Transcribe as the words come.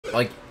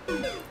like,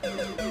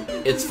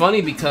 it's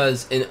funny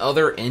because in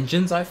other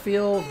engines, I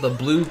feel the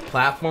blue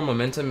platform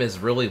momentum is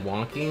really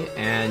wonky,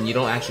 and you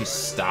don't actually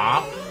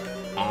stop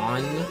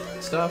on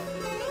stuff.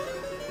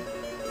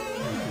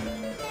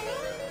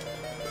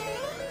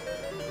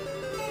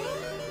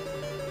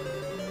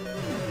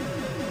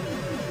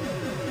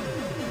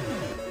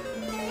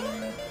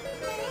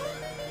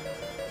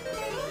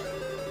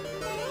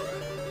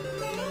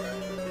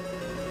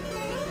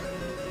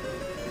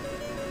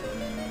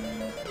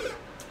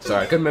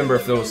 Sorry, I couldn't remember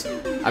if there was.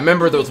 I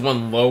remember there was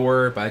one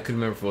lower, but I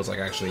couldn't remember if it was like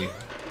actually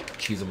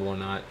cheesable or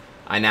not.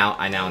 I now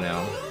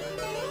know.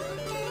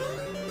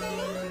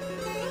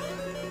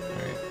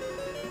 Alright.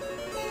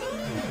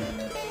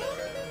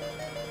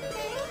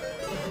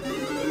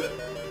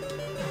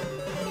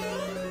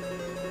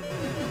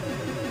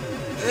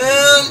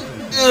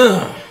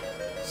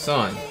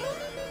 Son,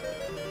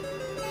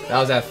 that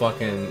was that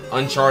fucking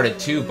Uncharted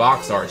 2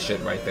 box art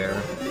shit right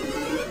there.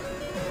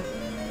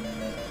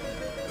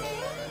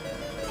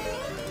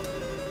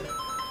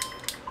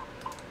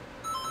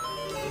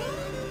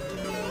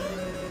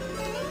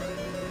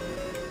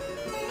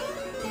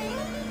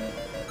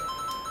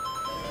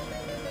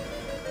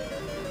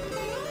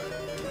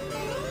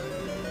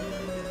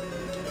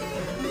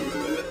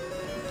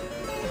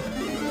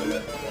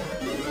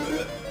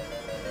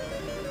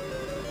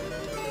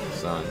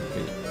 Son,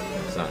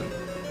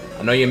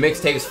 I know your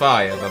mixtape's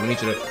fire, but I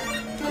need you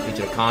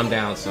to calm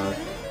down, son.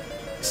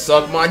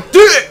 Suck my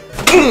dick!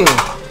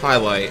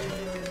 Highlight.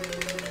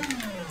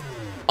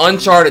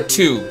 Uncharted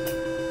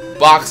 2.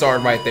 Box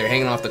art right there,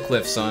 hanging off the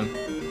cliff, son.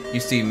 You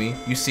see me,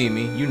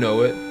 you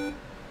know it.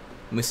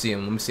 Let me see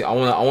him, I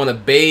wanna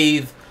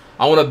bathe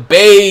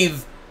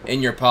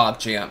in your pop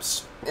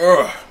champs.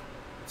 Ugh.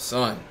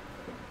 Son.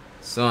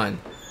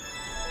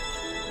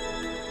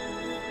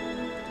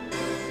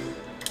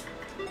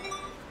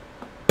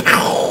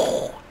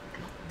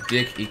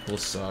 Dick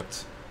equals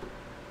sucked.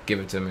 Give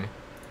it to me.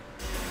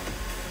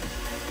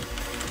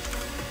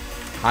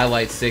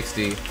 Highlight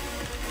 60.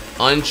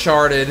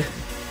 Uncharted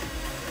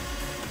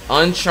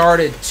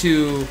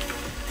 2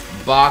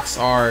 box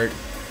art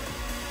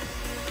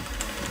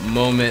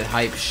moment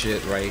hype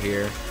shit right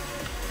here.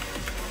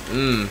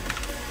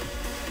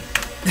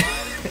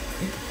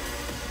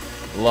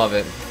 Love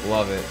it.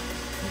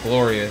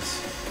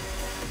 Glorious.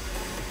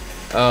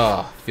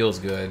 Oh, feels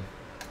good.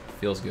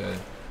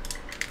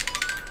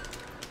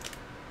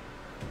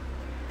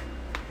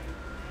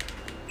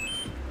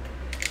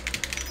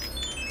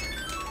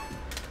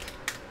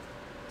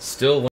 Still